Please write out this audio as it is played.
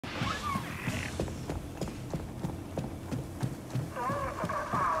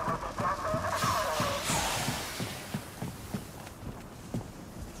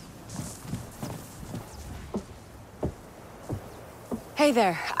Hey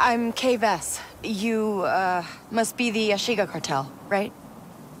there, I'm Ps5. You, must be the Ashiga cartel, right?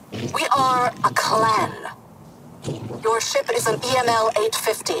 We are a clan. Your ship is an EML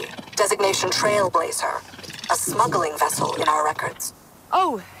 850, designation Trailblazer, a smuggling vessel in our records.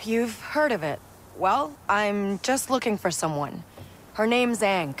 Oh, you've heard of it. Well, I'm just looking for someone. Her name's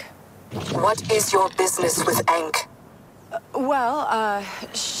Ank. What is your business with Ank?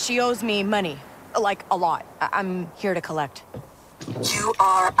 She owes me money. Like, a lot. I'm here to collect. You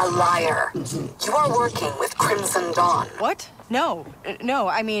are a liar. You are working with Crimson Dawn. What? No. No,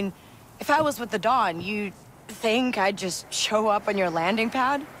 I mean, if I was with the Dawn, you'd think I'd just show up on your landing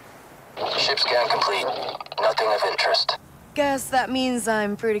pad? Ship scan complete. Nothing of interest. Guess that means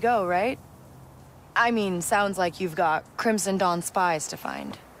I'm free to go, right? I mean, sounds like you've got Crimson Dawn spies to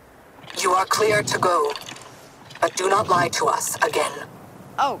find. You are clear to go. But do not lie to us again.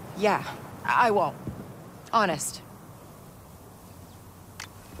 Oh, yeah. I won't. Honest.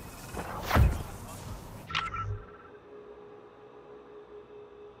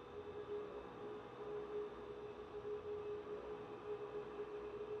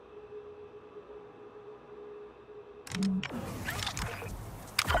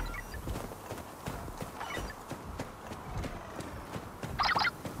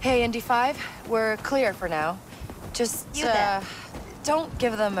 Hey, Indy 5, we're clear for now. Just, don't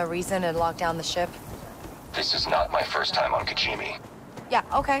give them a reason and lock down the ship. This is not my first time on Kijimi. Yeah,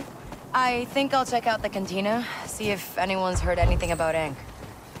 okay. I think I'll check out the cantina, see if anyone's heard anything about Ank.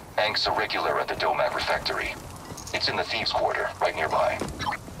 Ank's a regular at the Domac refectory. It's in the Thieves' Quarter, right nearby.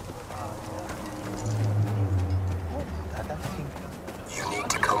 You need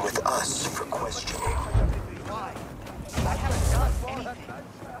to come with us for questioning. Why? I haven't done anything.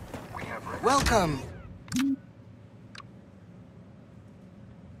 Welcome.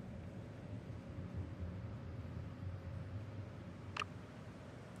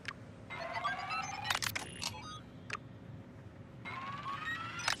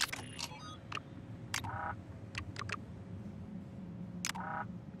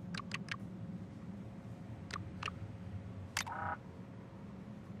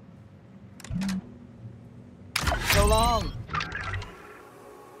 So long.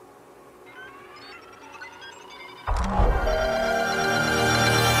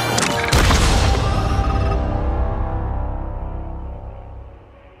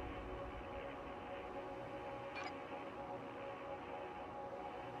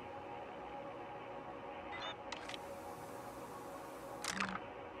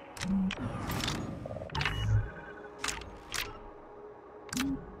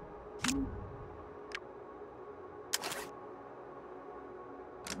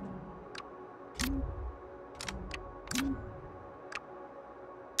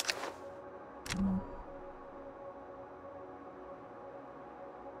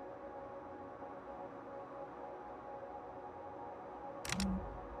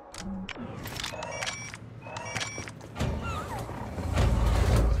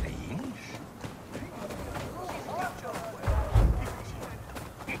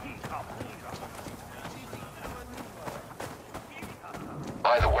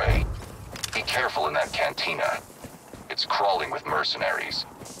 By the way, be careful in that cantina. It's crawling with mercenaries.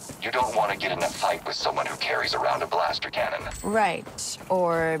 You don't want to get in a fight with someone who carries around a blaster cannon. Right.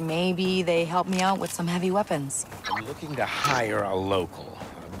 Or maybe they help me out with some heavy weapons. I'm looking to hire a local.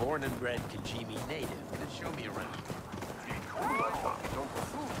 A born and bred Kijimi native to show me around.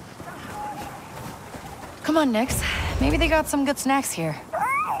 Come on, Nix. Maybe they got some good snacks here.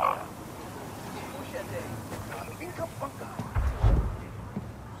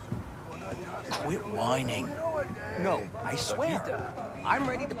 Quit whining. No, I swear. I'm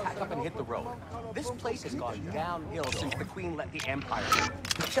ready to pack up and hit the road. This place has gone downhill since the Queen let the Empire in.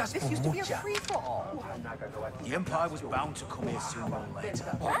 This used to be a free-for-all. The Empire was bound to come here sooner or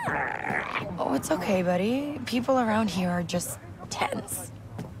later. Oh, it's okay, buddy. People around here are just tense.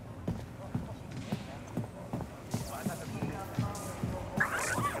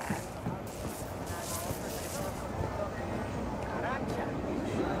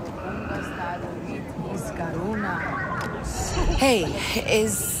 Hey,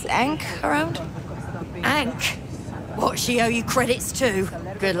 is Ank around? Ank? What she owe you credits to?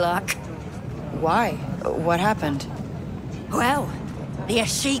 Good luck. Why? What happened? Well, the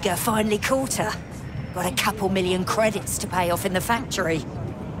Ashiga finally caught her. Got a couple million credits to pay off in the factory.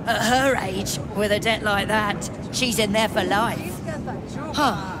 At her age, with a debt like that, she's in there for life.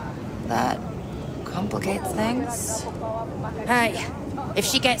 Huh. That complicates things. Hey, if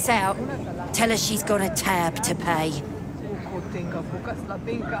she gets out, tell her she's got a tab to pay.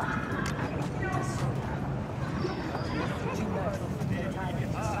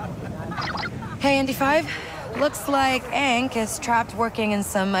 Hey, Indy 5. Looks like Ank is trapped working in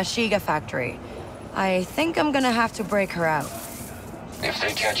some Ashiga factory. I think I'm gonna have to break her out. If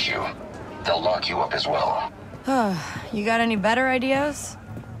they catch you, they'll lock you up as well. You got any better ideas?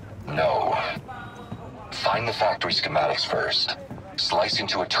 No. Find the factory schematics first. Slice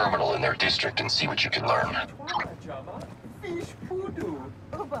into a terminal in their district and see what you can learn.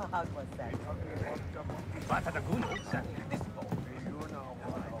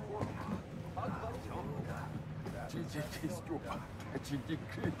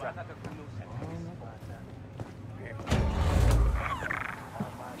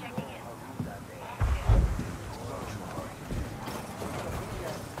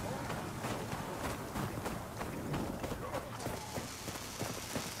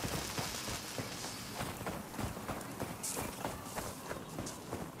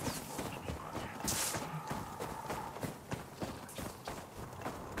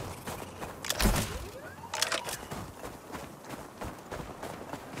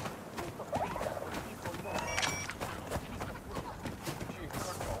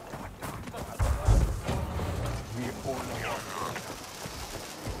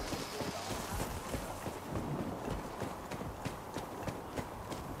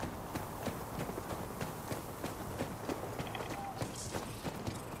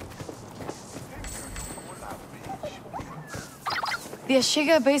 The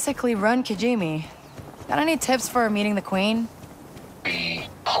Ashiga basically run Kijimi. Got any tips for meeting the Queen? Be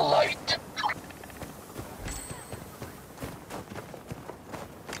polite.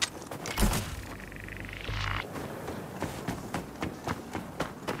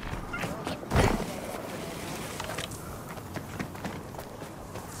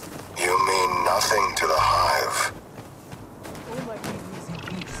 You mean nothing to the Hive.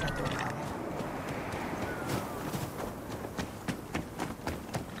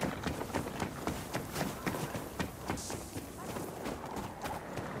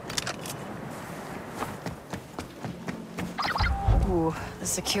 Ooh, the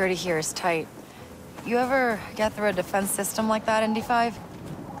security here is tight. You ever get through a defense system like that, Indy 5?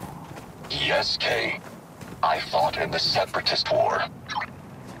 Yes, Kay. I fought in the Separatist War.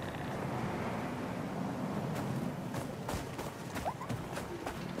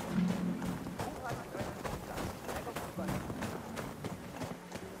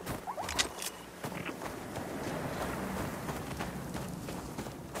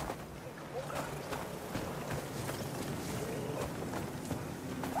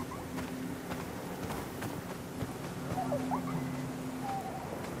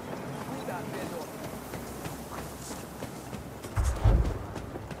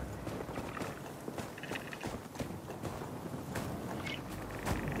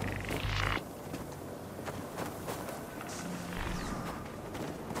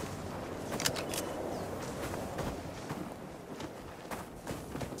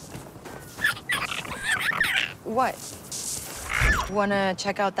 What? Wanna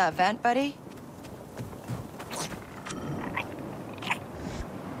check out that vent, buddy?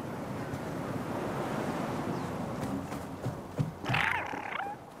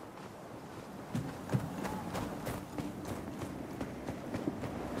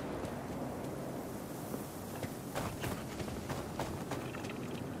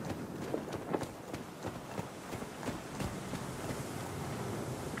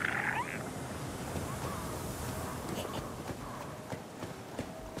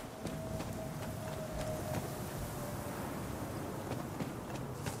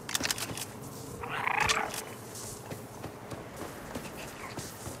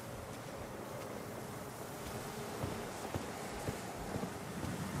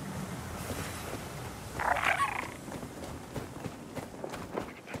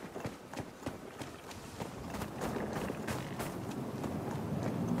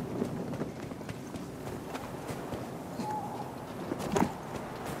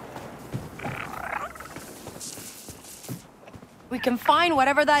 We can find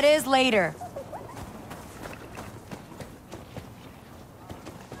whatever that is later.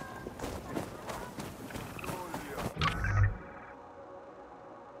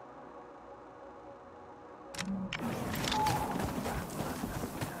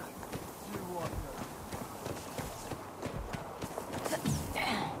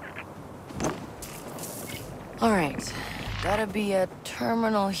 All right, gotta be a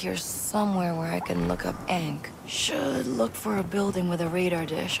terminal here somewhere where I can look up Ank. Should look for a building with a radar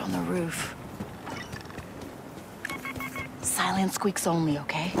dish on the roof. Silent squeaks only,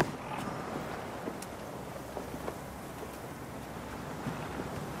 okay?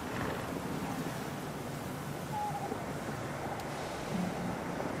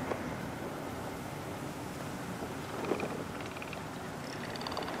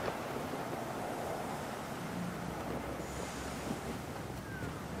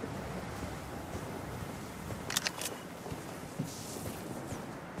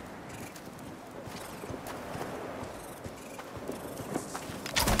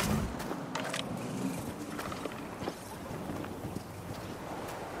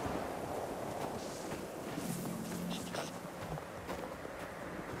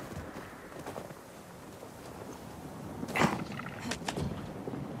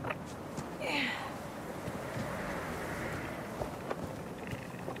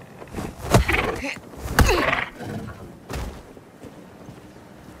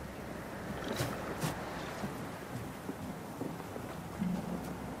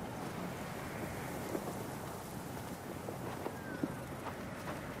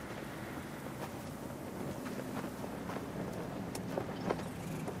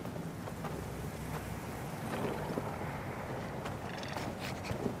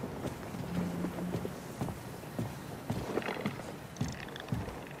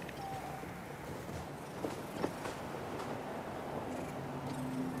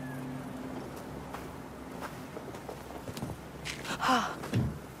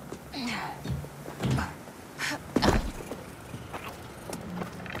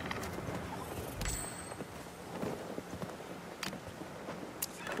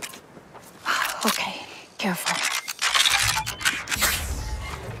 Okay, careful.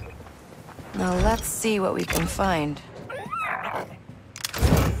 Now let's see what we can find.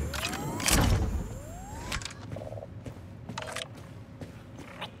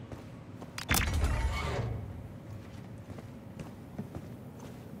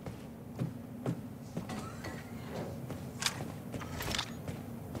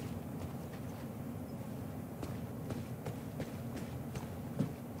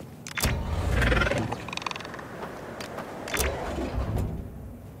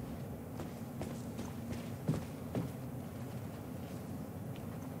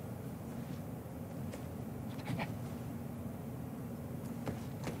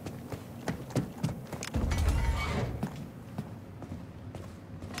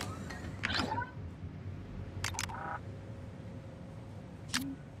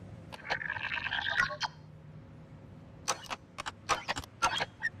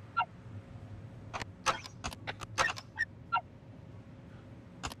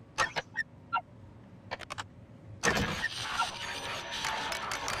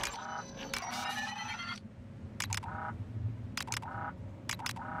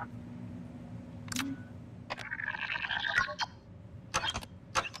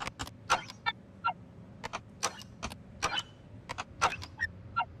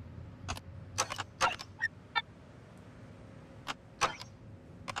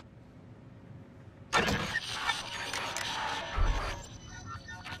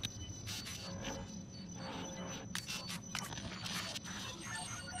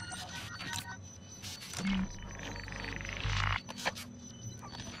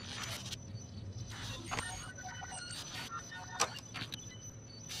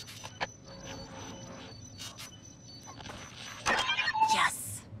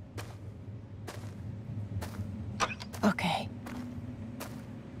 Yes. Okay.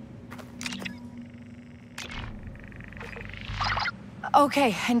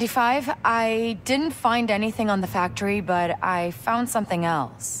 Okay, ND5, I didn't find anything on the factory, but I found something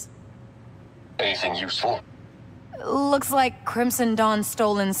else. Anything useful? Looks like Crimson Dawn's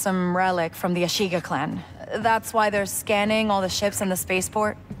stolen some relic from the Ashiga clan. That's why they're scanning all the ships in the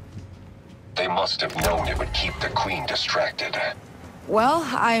spaceport? They must have known it would keep the Queen distracted. Well,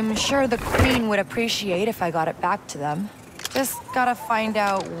 I'm sure the Queen would appreciate if I got it back to them. Just gotta find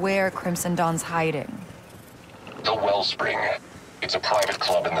out where Crimson Dawn's hiding. The Wellspring. It's a private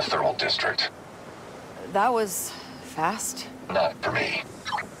club in the Thermal District. That was fast. Not for me.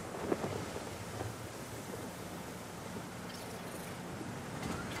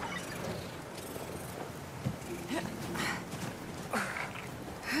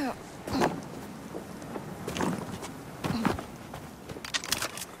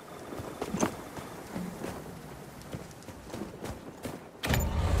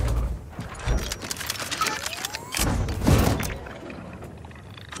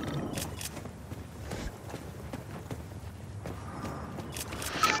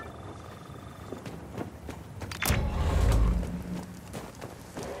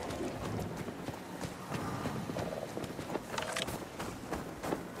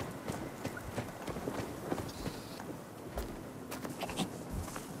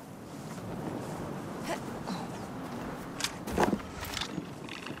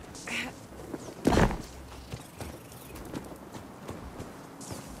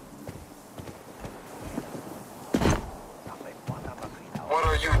 What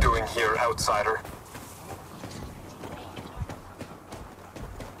are you doing here, outsider?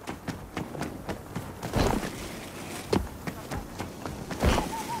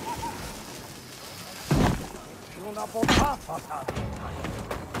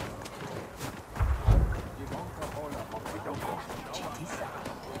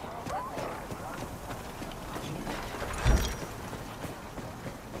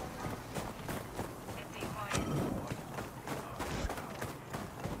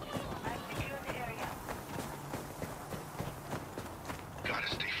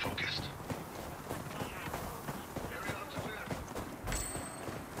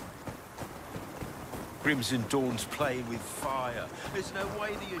 Crimson Dawn's playing with fire. There's no way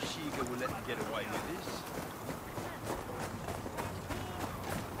the Ashiga will let them get away with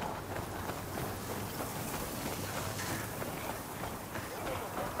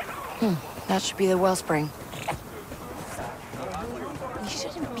this. That should be the Wellspring. We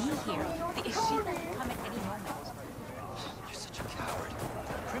shouldn't be here. The Ashiga can come at any moment. You're such a coward.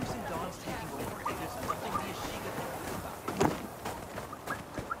 Crimson Dawn's taking over, and there's nothing the Ashiga can do about it.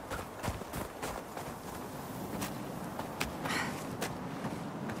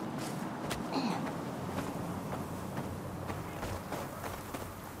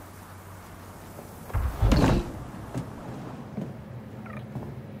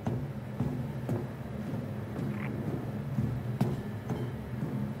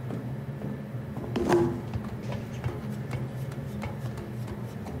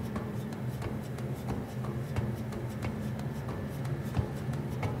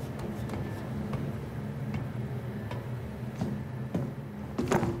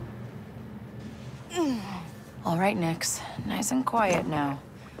 All right, Nix. Nice and quiet now.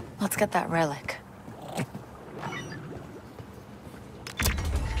 Let's get that relic.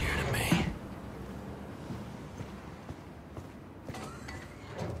 Scared of me.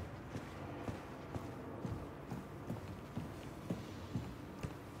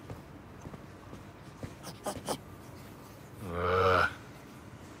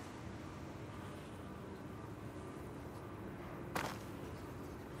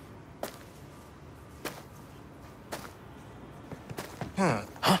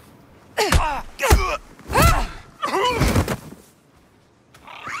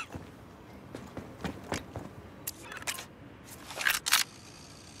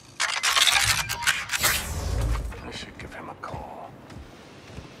 I should give him a call.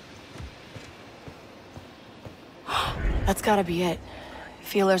 That's gotta be it.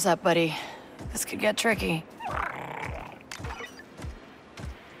 Feelers up, buddy. This could get tricky.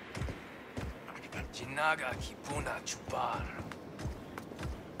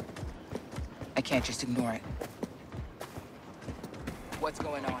 I can't just ignore it. What's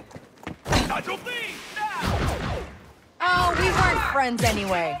going on? Oh, we weren't friends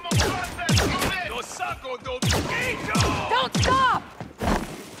anyway. Don't stop!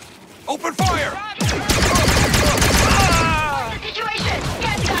 Open fire! Situation!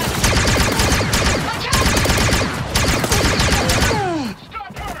 Get them!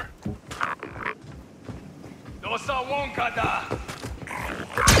 Stop her!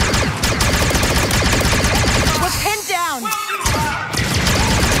 We're pinned down!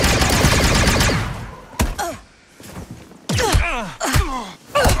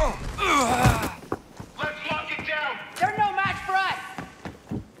 Let's lock it down! They're no match for us!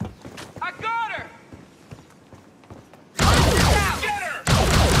 I got her! Get her!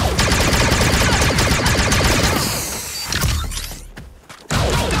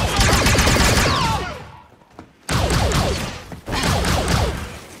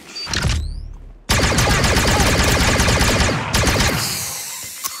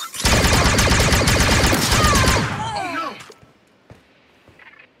 Oh no!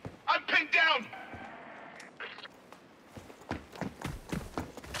 I'm pinned down!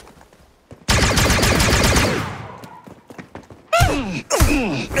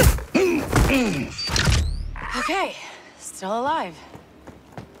 Okay, still alive.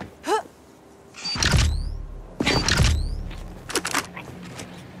 Huh.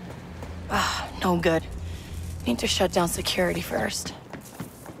 Ah, no good. Need to shut down security first.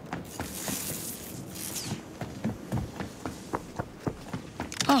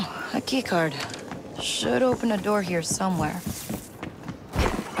 Oh, a keycard. Should open a door here somewhere.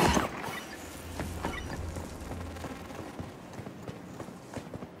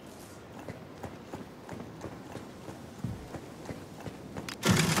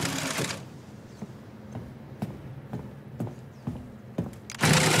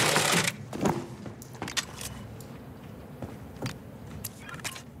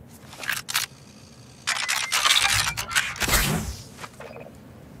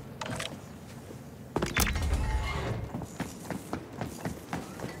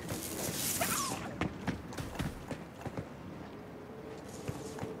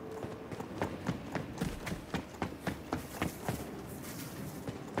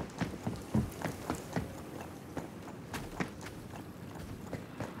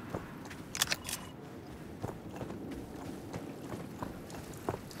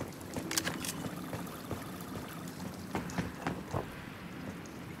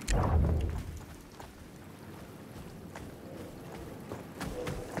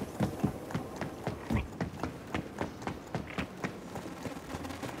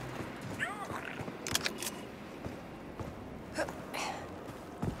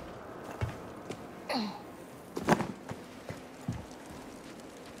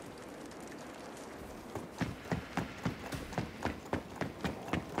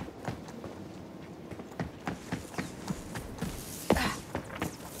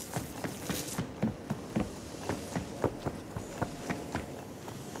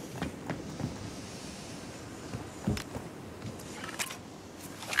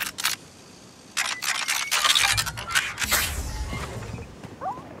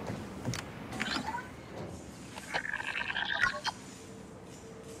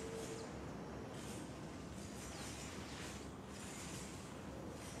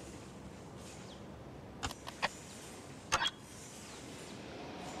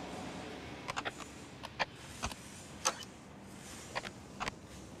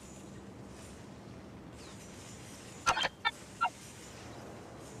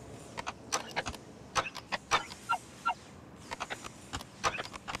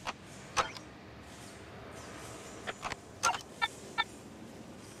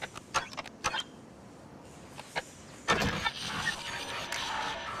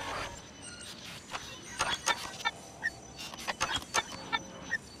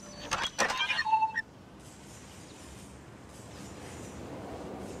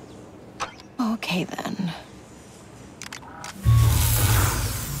 Okay, then.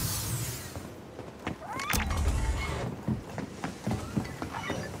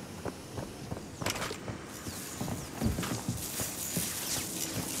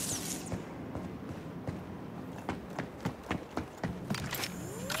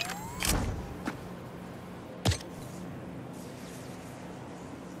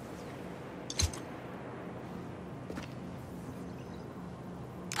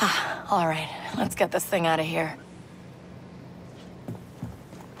 All right, let's get this thing out of here.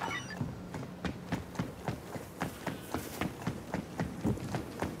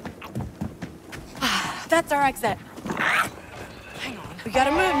 That's our exit. Hang on. We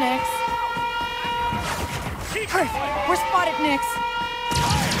gotta move, Nix. Perfect. We're spotted, Nix.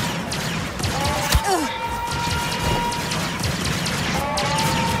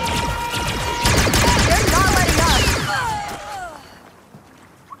 You're not letting up.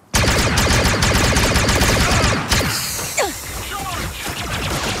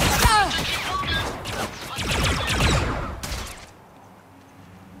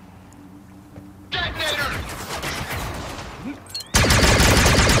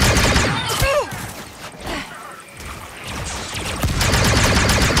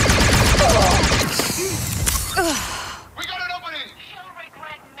 We got an opening! She'll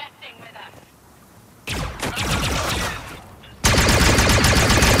regret messing with us.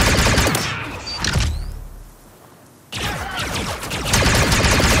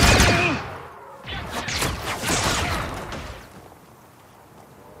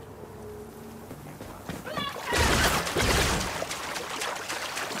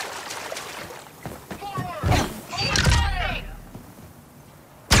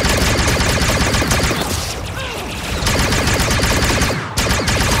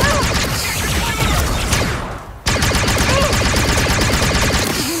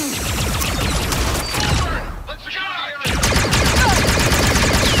 Let's go!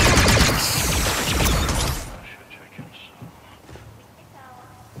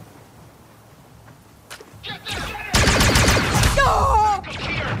 Get this!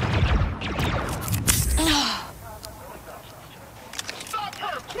 Stop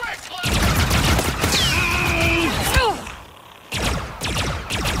her! Quick!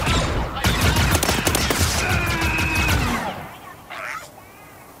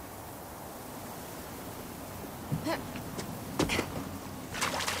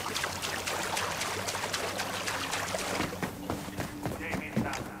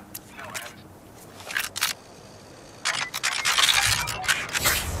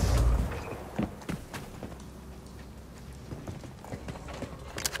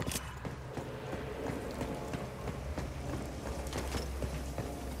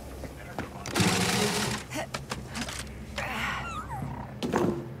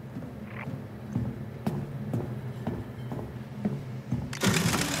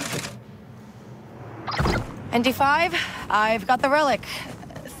 ND5, I've got the relic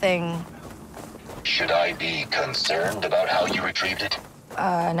thing. Should I be concerned about how you retrieved it?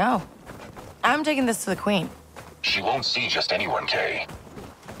 No. I'm taking this to the Queen. She won't see just anyone, Kay.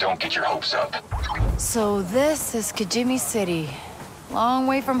 Don't get your hopes up. So this is Kijimi City. Long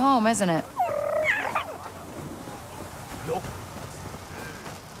way from home, isn't it?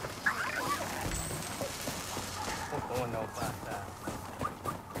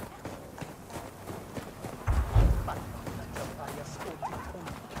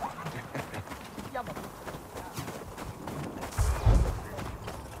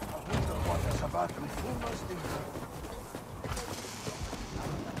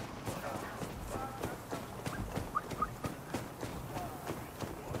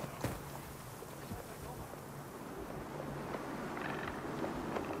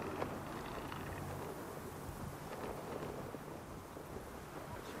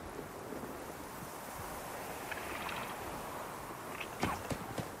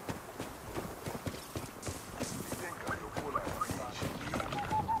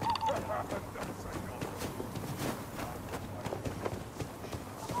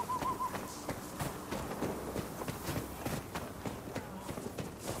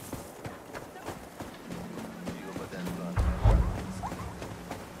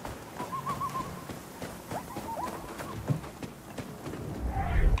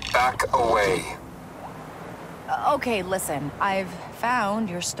 Back away. Okay, listen. I've found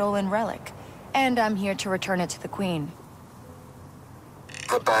your stolen relic, and I'm here to return it to the Queen.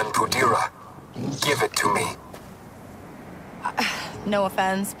 The Banpudira. Give it to me. No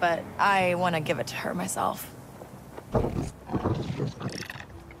offense, but I want to give it to her myself.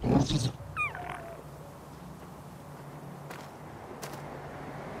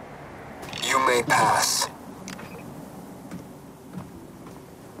 You may pass.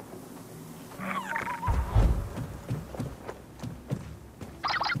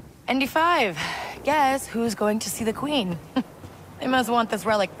 ND5. Guess who's going to see the Queen? They must want this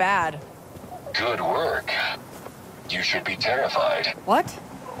relic bad. Good work. You should be terrified. What?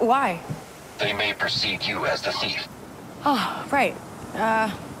 Why? They may perceive you as the thief. Oh, right.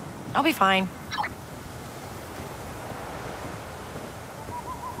 I'll be fine.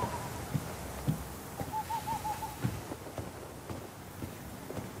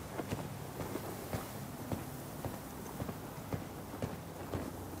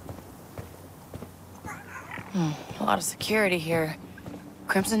 A lot of security here.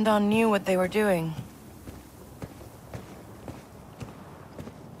 Crimson Dawn knew what they were doing.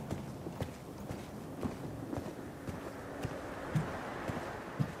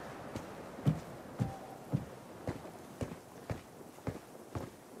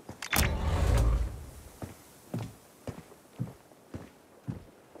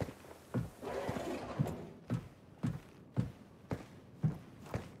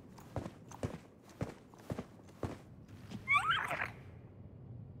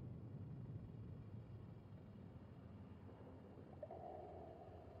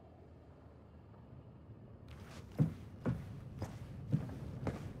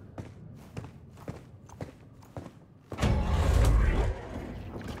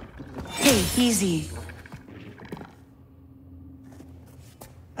 Hey, easy.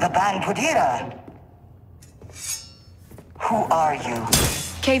 The Bandpudira. Who are you?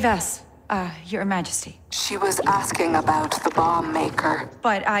 Ps5, Your Majesty. She was asking about the bomb maker.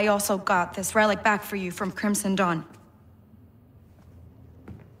 But I also got this relic back for you from Crimson Dawn.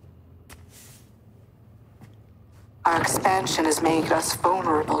 Our expansion has made us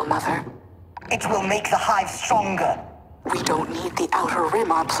vulnerable, Mother. It will make the Hive stronger. We don't need the Outer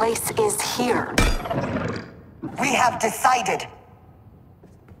Rim. Our place is here. We have decided.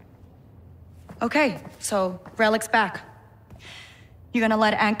 Okay, so relic's back. You gonna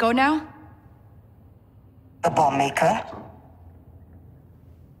let Ant go now? The bomb maker?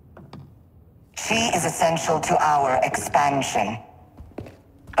 She is essential to our expansion.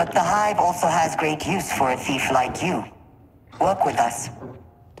 But the Hive also has great use for a thief like you. Work with us.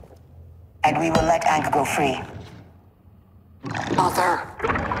 And we will let Ankh go free. Mother.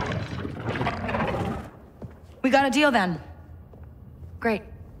 We got a deal then. Great.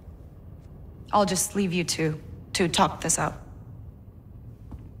 I'll just leave you two to talk this out.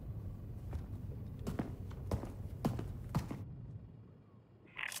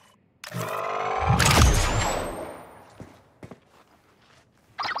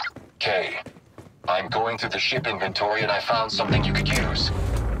 Kay, I'm going through the ship inventory and I found something you could use.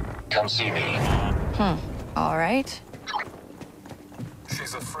 Come see me. All right.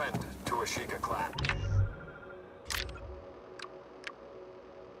 She's a friend to Ashiga clan.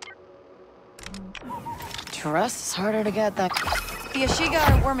 Trust is harder to get than... The Ashiga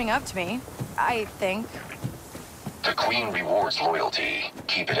are warming up to me, I think. The Queen rewards loyalty.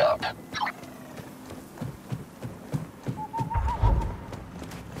 Keep it up.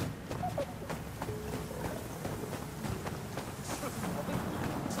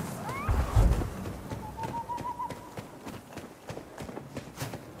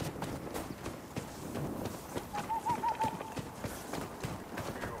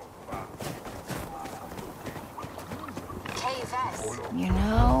 You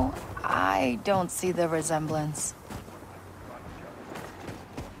know, I don't see the resemblance.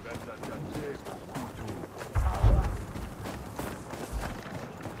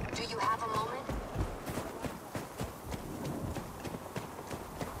 Do you have a moment?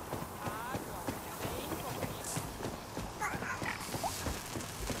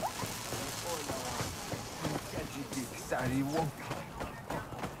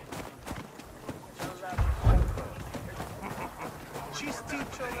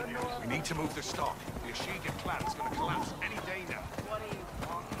 We need to move the stock. The Ashiga clan's gonna collapse any day now.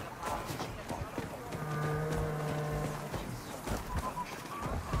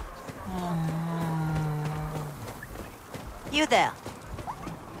 You there.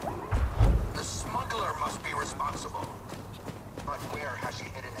 The smuggler must be responsible. But where has she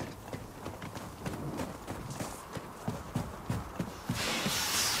hidden it?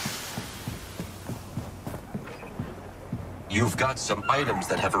 You've got some items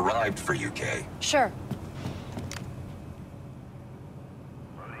that have arrived for you, Kay. Sure.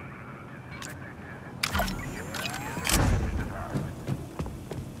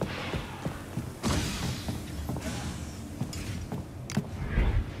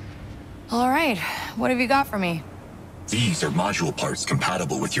 All right, what have you got for me? These are module parts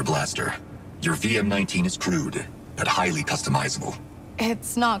compatible with your blaster. Your VM-19 is crude, but highly customizable.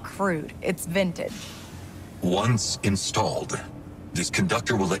 It's not crude, it's vintage. Once installed, this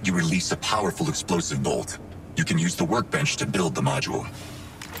conductor will let you release a powerful explosive bolt. You can use the workbench to build the module.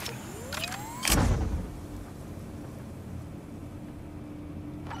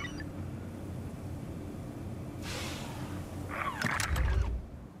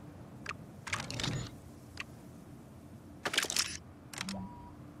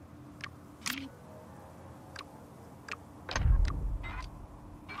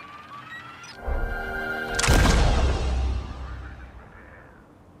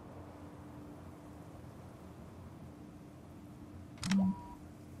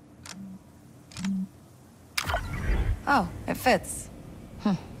 Oh, it fits.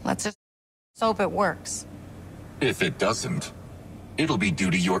 Let's just hope it works. If it doesn't, it'll be due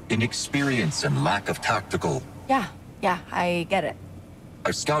to your inexperience and lack of tactical... Yeah, I get it.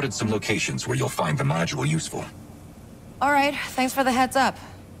 I've scouted some locations where you'll find the module useful. All right, thanks for the heads up.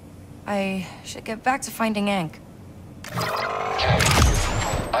 I should get back to finding Ankh. Okay.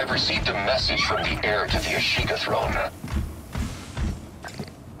 I've received a message from the heir to the Ashiga throne.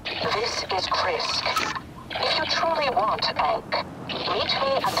 This is Krisk. If you truly want Ankh, meet me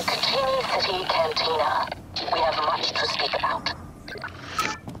at the Katini City Cantina. We have much to speak about.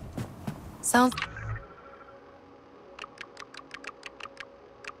 Sounds...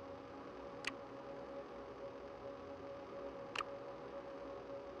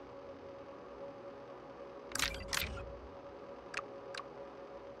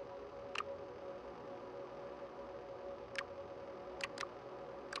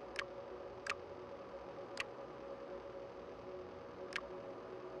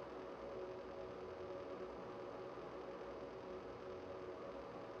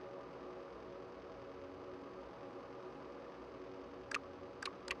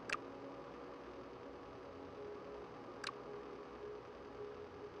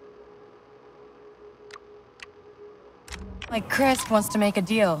 like Krisk wants to make a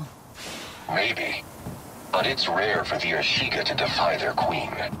deal. Maybe. But it's rare for the Ashiga to defy their queen.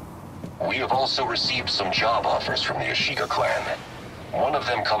 We have also received some job offers from the Ashiga clan. One of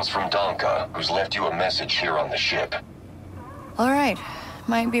them comes from Donka, who's left you a message here on the ship. All right,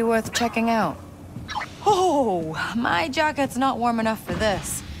 might be worth checking out. Oh, my jacket's not warm enough for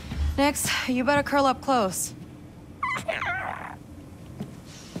this. Nix, you better curl up close.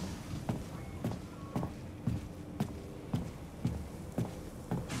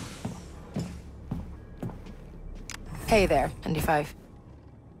 Hey there, ND5.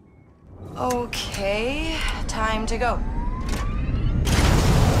 Okay, time to go.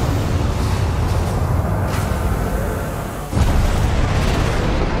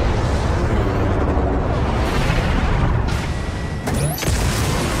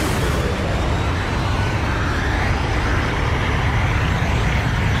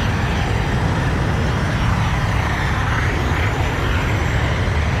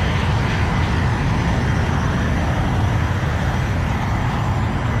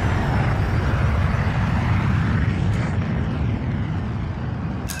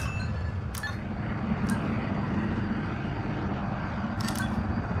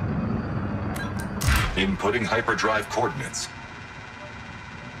 Inputting hyperdrive coordinates.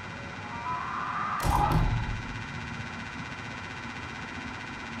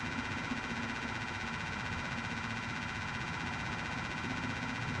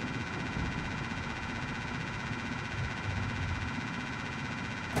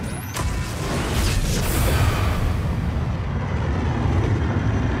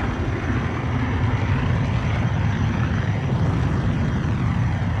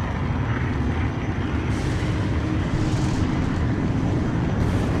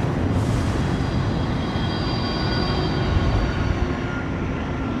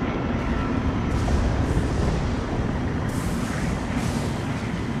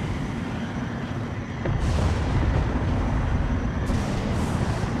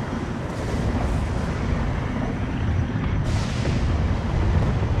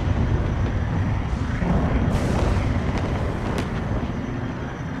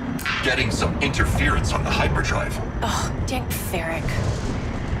 Getting some interference on the hyperdrive. Ugh, dang Ferric.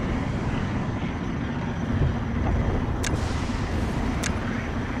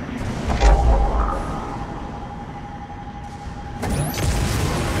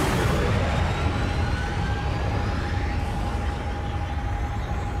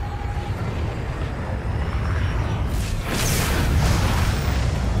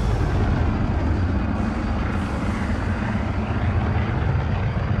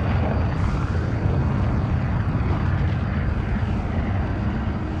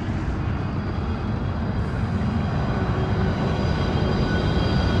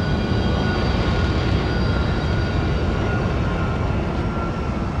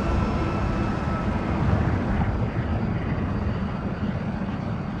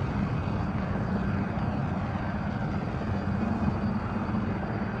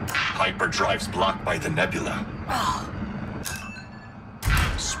 hyperdrive's blocked by the nebula.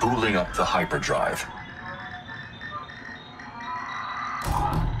 Spooling up the hyperdrive.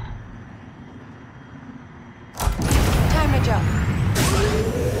 Time to jump.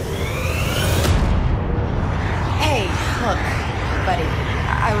 Hey, look, buddy,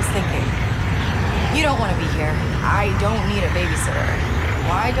 I was thinking. You don't want to be here. I don't need a babysitter.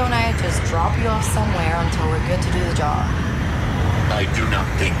 Why don't I just drop you off somewhere until we're good to do the job? I do not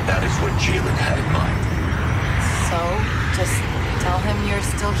think that is what Jalen had in mind. So, just tell him you're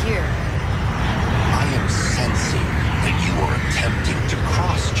still here. I am sensing that you are attempting to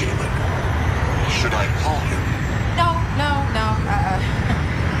cross Jalen. Should I call him? No.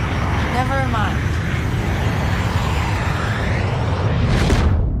 Never mind.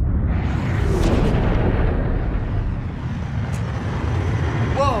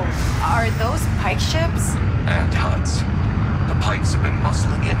 Whoa, are those pike ships? And Huds. The Pikes have been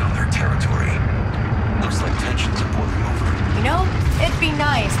muscling in on their territory. Looks like tensions are boiling over. You know, it'd be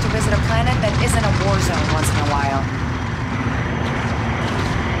nice to visit a planet that isn't a war zone once in a while.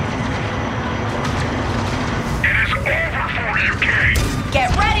 It is over for you, Kate!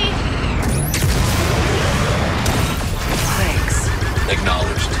 Get ready! Thanks.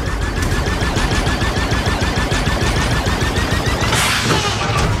 Acknowledged.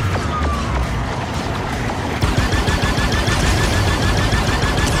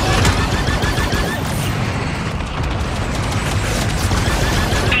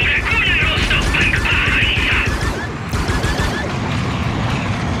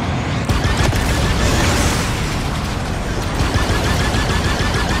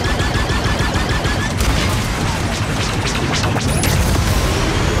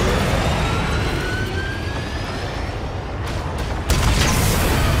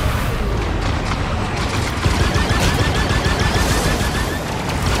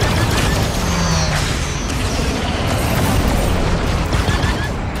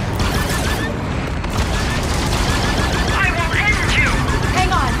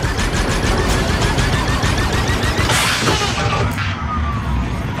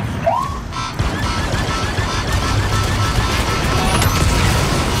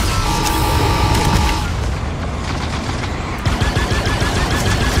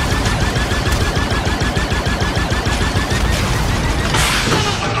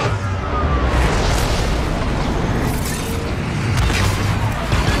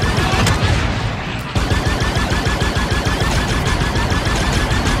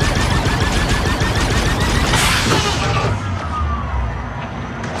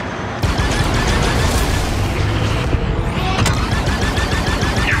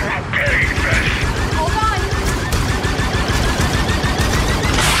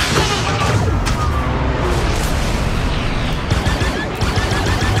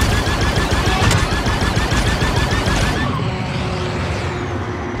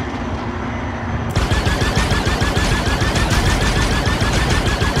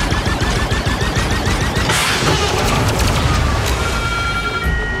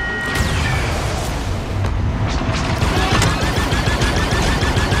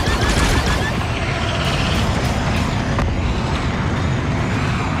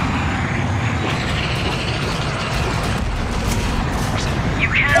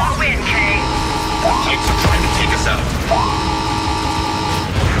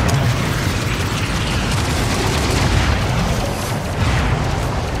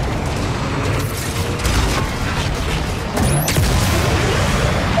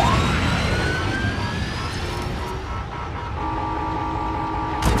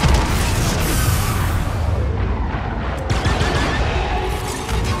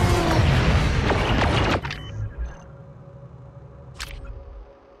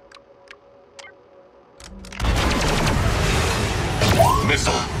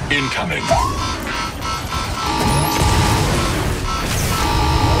 Missile incoming.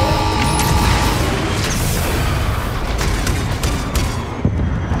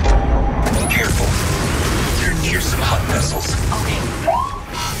 Careful. You're near some hot vessels.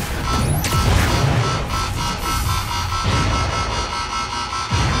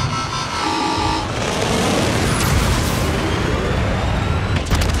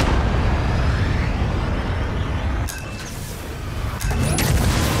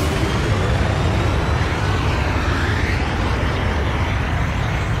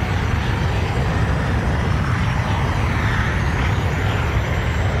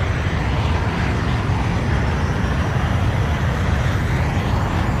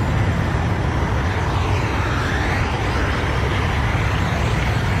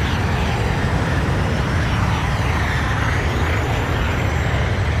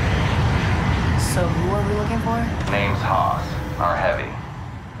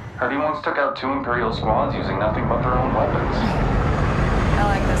 once took out 2 Imperial squads using nothing but their own weapons. I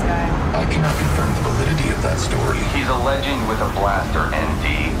like this guy. I cannot confirm the validity of that story. He's a legend with a blaster,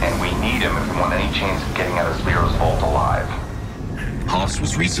 ND, and we need him if we want any chance of getting out of Spiro's vault alive. Haas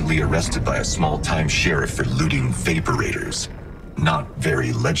was recently arrested by a small-time sheriff for looting vaporators. Not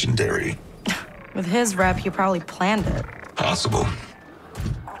very legendary. With his rep, he probably planned it. Possible.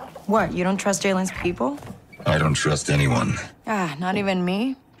 What, you don't trust Jalen's people? I don't trust anyone. Ah, not even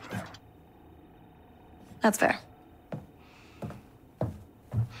me? That's fair.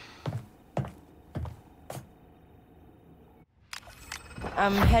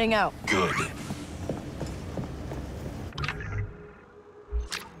 I'm heading out. Good.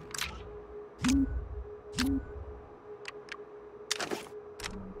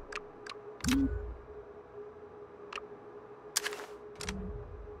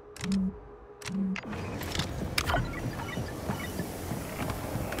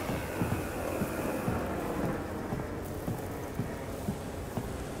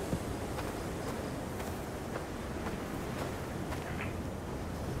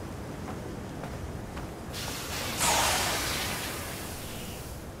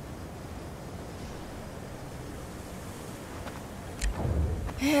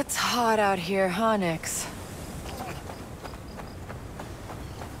 It's hot out here, huh, Nix?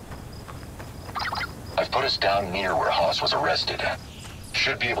 I've put us down near where Haas was arrested.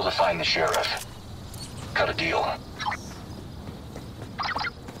 Should be able to find the sheriff. Cut a deal.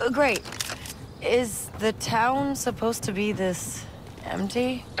 Great. Is the town supposed to be this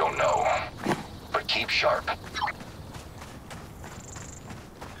empty? Don't know. But keep sharp.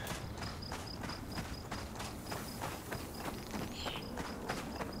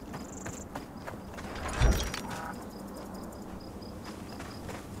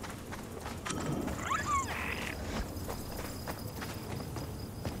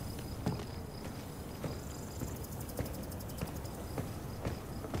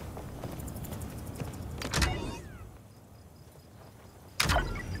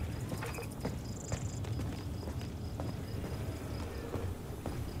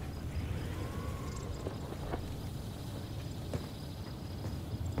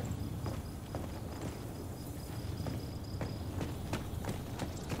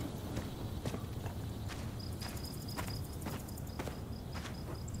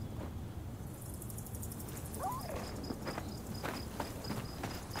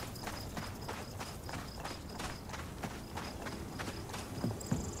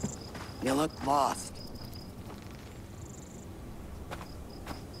 You look lost.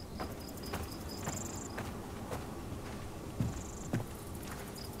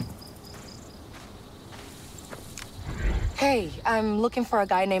 Hey, I'm looking for a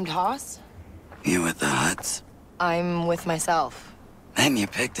guy named Haas. You with the Huts? I'm with myself. Then you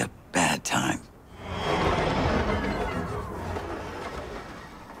picked a bad time.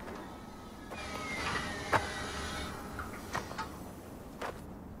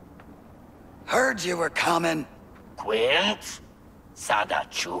 Heard you were coming. Quint? Sada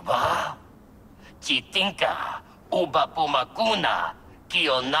Chuba? Chitinka, Uba Pumakuna,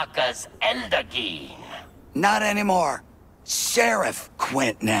 Kionaka's Eldagin. Not anymore. Sheriff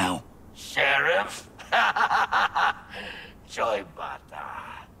Quint now. Sheriff? Joy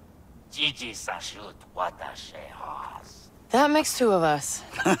Bata. Gigi Sashut Watashe Haas. That makes 2 of us.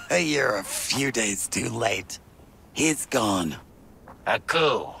 You're a few days too late. He's gone.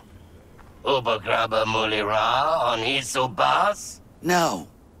 Aku. Uba Graba Mulira on his Ubas? No.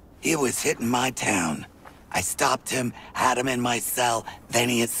 He was hitting my town. I stopped him, had him in my cell, then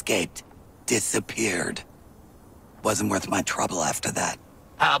he escaped. Disappeared. Wasn't worth my trouble after that.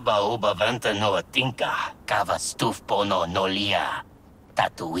 Aba Uba Venta no Atinka, Kava Stufpo no Nolia,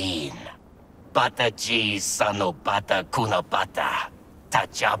 Tatooine. Bata G Sano Bata Kuna Bata,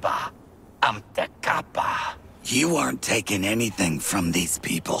 Tajaba, Amtekapa. You aren't taking anything from these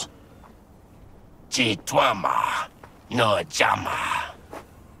people. Chitwama, no Jama.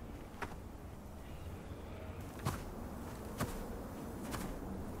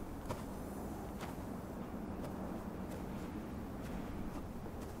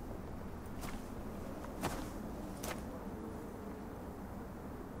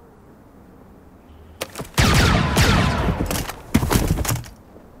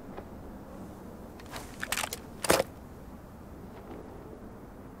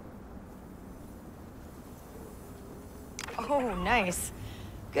 Oh, nice.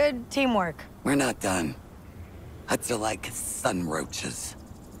 Good teamwork. We're not done. Huts are like sun roaches.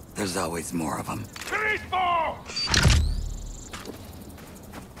 There's always more of them.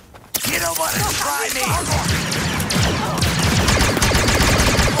 You don't want to try me!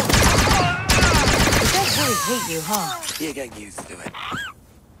 really hate you, huh? You get used to it.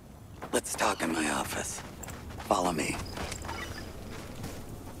 Let's talk in my office. Follow me.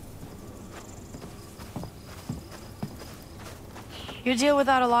 You deal with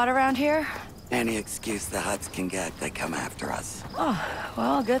that a lot around here? Any excuse the Huts can get, they come after us. Oh,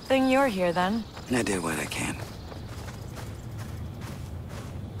 well, good thing you're here then. I do what I can.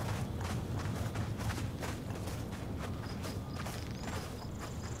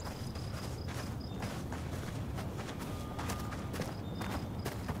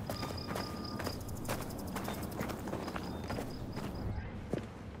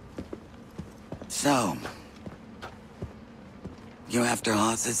 So, you after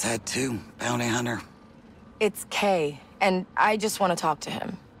Hawes's head too, bounty hunter? It's Kay, and I just want to talk to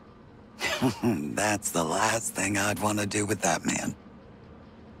him. That's the last thing I'd want to do with that man.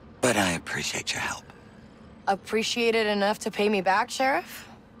 But I appreciate your help. Appreciate it enough to pay me back, Sheriff?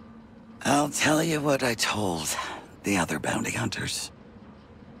 I'll tell you what I told the other bounty hunters.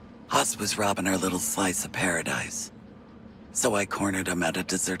 Hawes was robbing our little slice of paradise. So I cornered him at a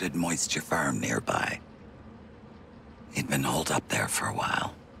deserted moisture farm nearby. He'd been holed up there for a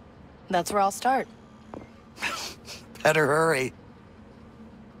while. That's where I'll start. Better hurry.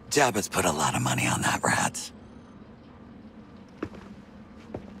 Jabba's put a lot of money on that rat.